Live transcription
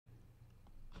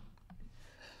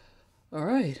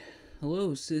Alright,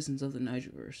 hello citizens of the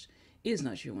Nigelverse. It is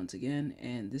Nigel once again,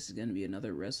 and this is going to be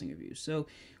another wrestling review. So,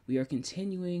 we are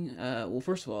continuing, well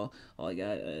first of all I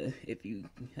got, if you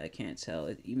can't tell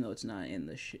it, even though it's not in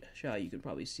the shot, you can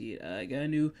probably see it. I got a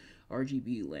new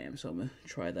RGB lamp, so I'm going to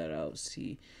try that out,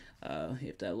 see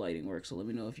if that lighting works. So let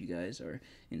me know if you guys are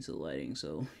into the lighting.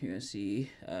 So you're going to see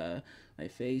my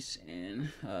face and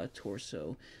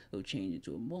torso. It'll change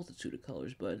into a multitude of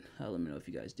colors, but let me know if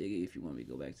you guys dig it, if you want me to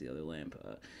go back to the other lamp.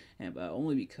 And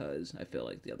only because I felt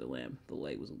like the other lamp, the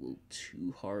light was a little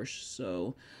too harsh,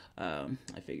 so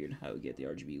I figured I would get the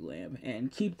RGB lamp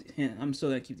and I'm still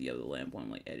gonna keep the other lamp when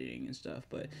I'm like editing and stuff,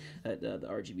 but the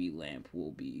RGB lamp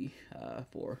will be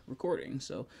for recording.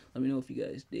 So let me know if you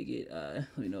guys dig it.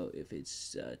 Let me know if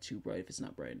it's too bright, if it's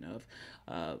not bright enough.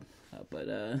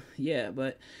 Yeah,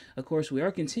 but of course we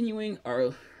are continuing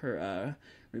our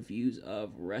reviews of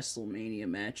WrestleMania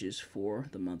matches for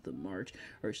the month of March,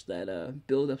 or that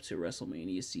build up to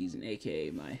WrestleMania season,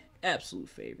 aka my absolute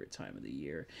favorite time of the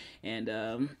year. And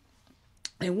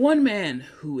one man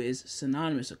who is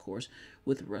synonymous, of course,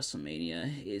 with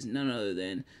WrestleMania is none other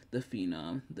than the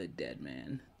Phenom, the Dead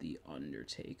Man, the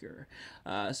Undertaker.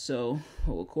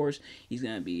 Of course, he's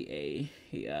gonna be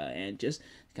and just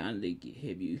kind of to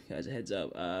give you guys a heads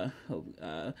up,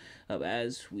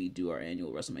 as we do our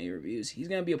annual WrestleMania reviews, he's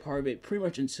gonna be a part of it pretty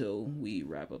much until we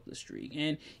wrap up the streak,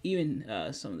 and even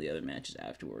some of the other matches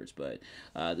afterwards. But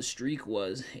the streak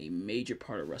was a major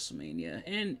part of WrestleMania,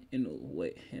 and in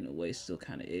a way, still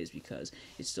kind of is, because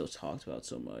it's still talked about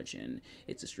so much, and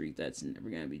it's a streak that's never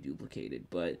gonna be duplicated.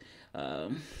 But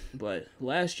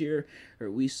last year,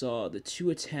 we saw the two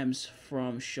attempts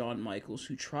from Shawn Michaels,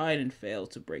 who tried and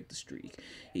failed to break the streak.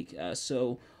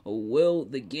 Will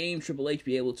the game Triple H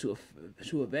be able to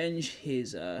avenge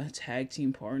his tag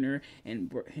team partner and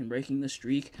breaking the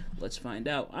streak? Let's find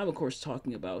out. I'm of course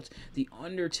talking about the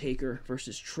Undertaker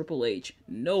versus Triple H,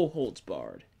 no holds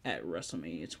barred, at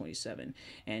WrestleMania 27.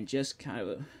 And just kind of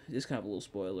a little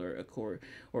spoiler, of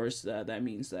course, that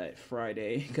means that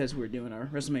Friday, because we're doing our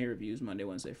WrestleMania reviews Monday,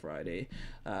 Wednesday, Friday.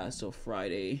 So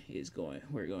Friday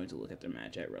we're going to look at their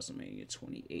match at WrestleMania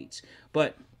 28.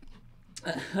 But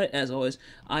as always,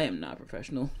 I am not a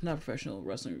professional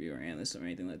wrestling reviewer, analyst, or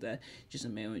anything like that. Just a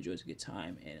man who enjoys a good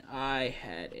time, and I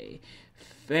had a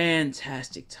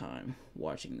fantastic time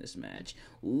watching this match.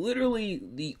 Literally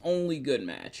the only good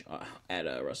match at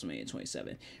WrestleMania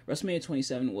 27. WrestleMania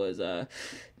 27 was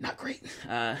not great,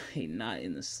 not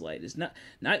in the slightest,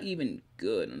 not even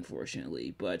good,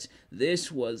 unfortunately. But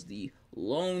this was the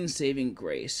lone saving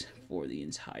grace for the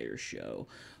entire show.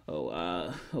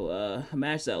 A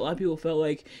match that a lot of people felt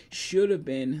like should have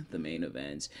been the main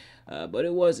event, but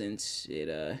it wasn't.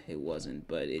 It wasn't,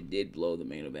 but it did blow the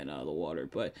main event out of the water.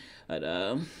 But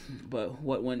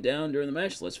what went down during the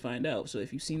match? Let's find out. So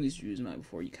if you've seen these reviews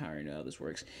before, you kind of know how this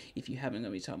works. If you haven't,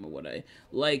 let me talk about what I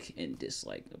like and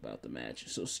dislike about the match.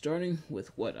 So starting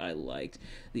with what I liked,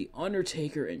 the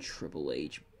Undertaker and Triple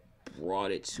H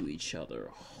brought it to each other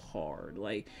hard.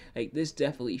 Like this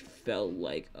definitely felt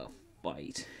like a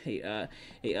fight.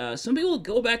 Some people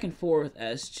go back and forth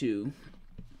as to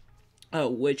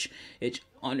which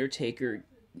Undertaker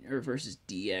versus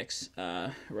DX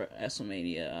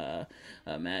WrestleMania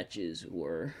matches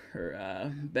were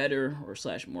better or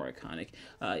 / more iconic,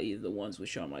 either the ones with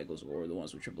Shawn Michaels or the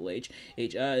ones with Triple H.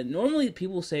 Normally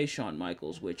people say Shawn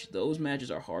Michaels, which those matches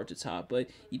are hard to top, but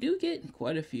you do get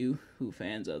quite a few who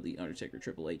fans of the Undertaker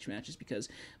Triple H matches, because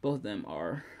both of them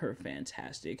are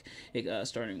fantastic.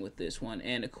 Starting with this one,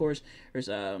 and of course there's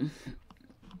we're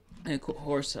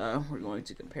going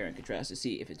to compare and contrast to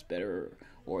see if it's better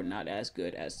or not as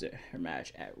good as her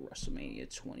match at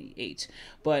WrestleMania 28.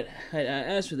 But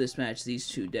as for this match, these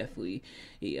two definitely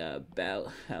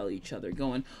battle each other,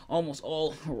 going almost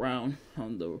all around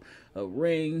on the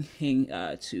ring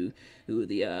to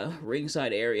the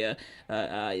ringside area,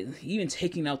 even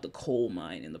taking out the coal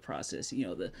mine in the process. You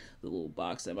know, the little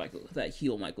box that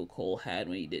heel Michael Cole had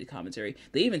when he did commentary.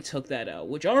 They even took that out,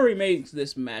 which already makes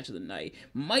this match of the night.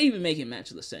 Might even make it match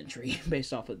of the century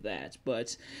based off of that.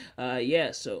 But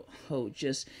yeah, so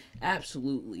just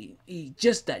absolutely,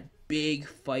 just that big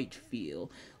fight feel.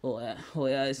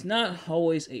 It's not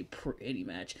always a pretty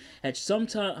match. At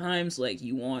sometimes, like,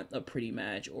 you want a pretty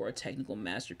match or a technical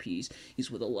masterpiece, used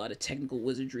with a lot of technical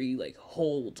wizardry, like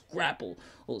holds, grapple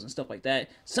holds, and stuff like that.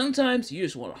 Sometimes you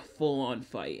just want a full-on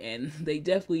fight, and they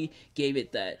definitely gave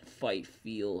it that fight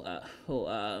feel.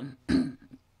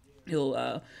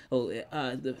 he'll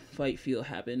the fight feel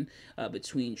happen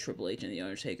between Triple H and the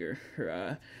Undertaker,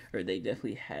 or they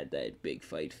definitely had that big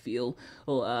fight feel,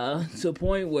 to a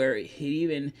point where he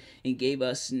even gave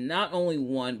us not only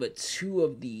one but two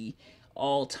of the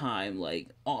all-time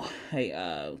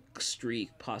streak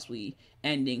possibly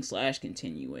ending slash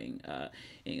continuing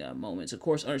in moments. Of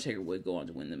course, Undertaker would go on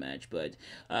to win the match, but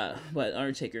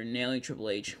Undertaker nailing Triple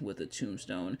H with a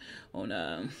tombstone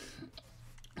on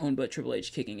but Triple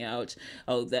H kicking out.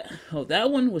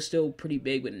 That one was still pretty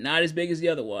big, but not as big as the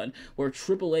other one, where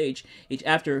Triple H,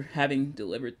 after having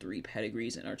delivered 3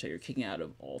 pedigrees and Undertaker kicking out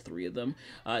of all 3 of them,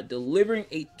 delivering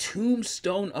a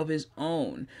tombstone of his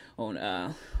own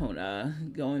going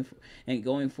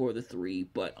for the 3,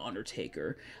 but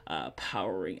Undertaker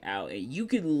powering out, and you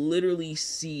could literally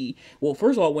see. Well,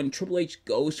 first of all, when Triple H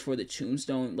goes for the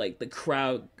tombstone, like the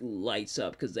crowd lights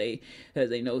up because they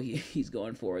know he's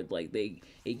going for it. Like they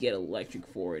get electric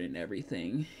for it and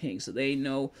everything. So they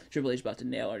know Triple H is about to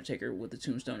nail Undertaker with the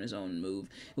tombstone, his own move.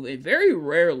 It very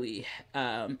rarely,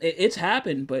 it's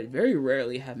happened, but very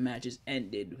rarely have matches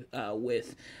ended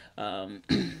with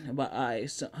by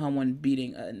someone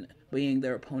beating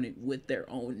their opponent with their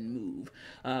own move.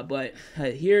 But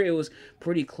here it was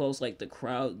pretty close. Like the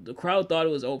crowd thought it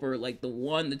was over. Like the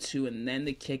 1, the 2, and then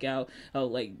the kick out.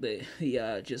 Like the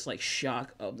just like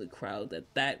shock of the crowd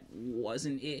that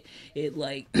wasn't it. It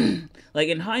like like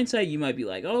in hindsight you might be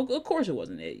like, oh, of course it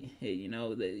wasn't it. You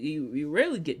know that you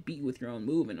rarely get beat with your own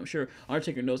move, and I'm sure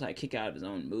Undertaker knows how to kick out of his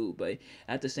own move. But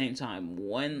at the same time,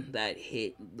 when that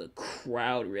hit, the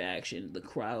crowd reaction, the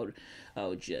crowd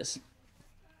just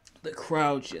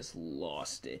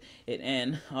lost it.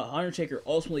 And Undertaker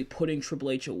ultimately putting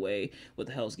Triple H away with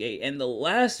the Hell's Gate. And the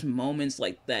last moments,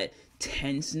 like that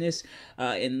tenseness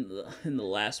in the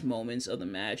last moments of the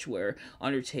match, where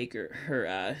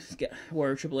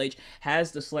where Triple H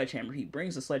has the sledgehammer, he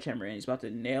brings the sledgehammer in, he's about to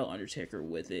nail Undertaker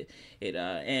with it.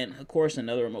 And of course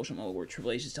another emotional moment where Triple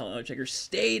H is telling Undertaker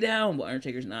stay down, but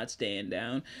Undertaker's not staying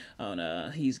down.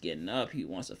 He's getting up, he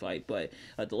wants to fight. But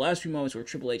the last few moments where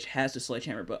Triple H has the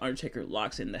sledgehammer, but Undertaker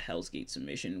locks in the Hell's Gate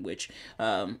submission, which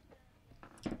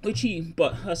he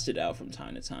busted out from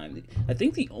time to time. I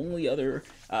think the only other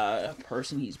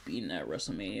person he's beaten at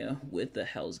WrestleMania with the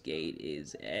Hell's Gate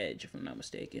is Edge, if I'm not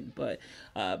mistaken. But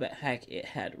heck, it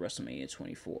had WrestleMania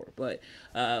 24. But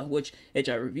which Edge,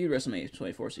 I reviewed WrestleMania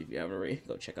 24, so if you haven't already,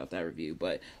 go check out that review.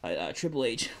 But Triple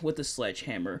H with the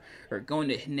sledgehammer, or going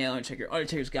to nail Undertaker.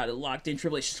 Undertaker's got it locked in.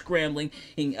 Triple H scrambling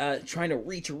and trying to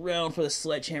reach around for the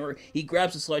sledgehammer. He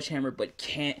grabs the sledgehammer, but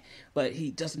can't. But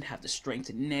he doesn't have the strength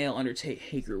to nail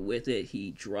Undertaker with it.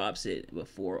 He drops it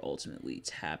before ultimately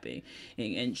tapping.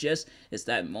 And just it's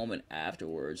that moment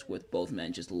afterwards with both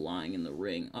men just lying in the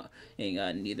ring,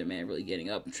 and neither man really getting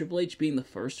up. Triple H being the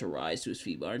first to rise to his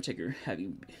feet, but Undertaker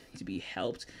having to be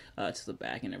helped to the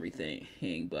back and everything.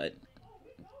 But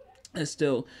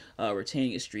still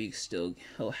retaining his streak, still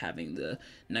having the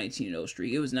 19-0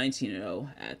 streak. It was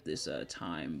 19-0 at this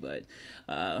time, but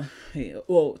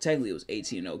well, technically it was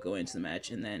 18-0 going into the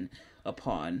match, and then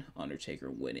upon Undertaker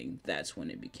winning, that's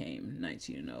when it became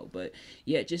 19-0. But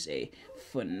yeah, just a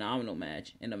phenomenal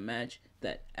match, and a match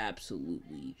that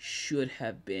absolutely should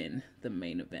have been the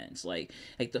main event. Like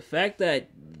the fact that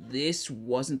this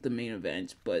wasn't the main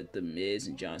event, but The Miz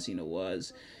and John Cena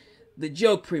was, the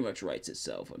joke pretty much writes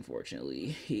itself,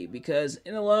 unfortunately, because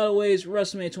in a lot of ways,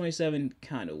 WrestleMania 27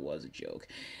 kind of was a joke.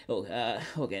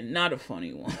 Okay, not a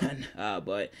funny one,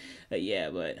 but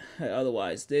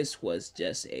otherwise, this was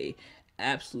just a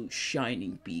absolute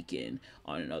shining beacon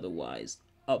on an otherwise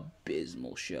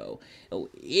abysmal show.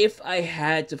 If I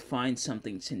had to find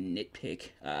something to nitpick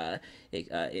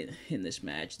in this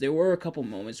match, there were a couple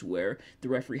moments where the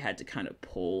referee had to kind of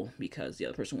pull because the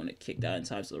other person wanted kicked out in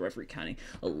time, so the referee kind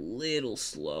of a little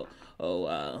slow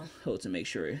to make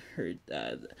sure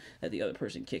that the other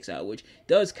person kicks out, which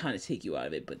does kind of take you out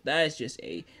of it, but that is just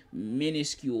a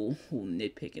minuscule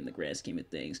nitpick in the grand scheme of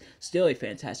things. Still a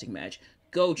fantastic match.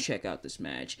 Go check out this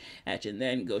match, and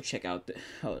then go check out the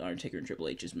Undertaker and Triple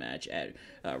H's match at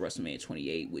WrestleMania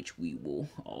 28, which we will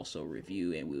also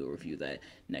review, and we will review that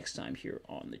next time here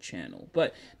on the channel.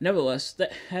 But nevertheless,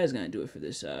 that is going to do it for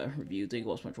this review. Thank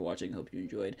you all so much for watching. Hope you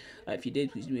enjoyed. If you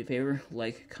did, please do me a favor,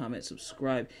 like, comment,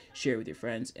 subscribe, share with your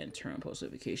friends, and turn on post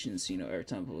notifications so you know every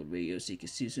time I upload videos, so you can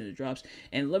see as soon as it drops.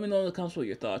 And let me know in the comments what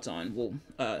your thoughts on,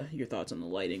 your thoughts on the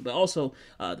lighting, but also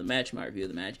the match, my review of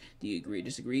the match. Do you agree,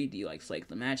 disagree? Do you like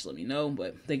the match? Let me know.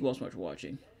 But thank you all so much for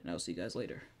watching, and I'll see you guys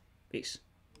later. Peace.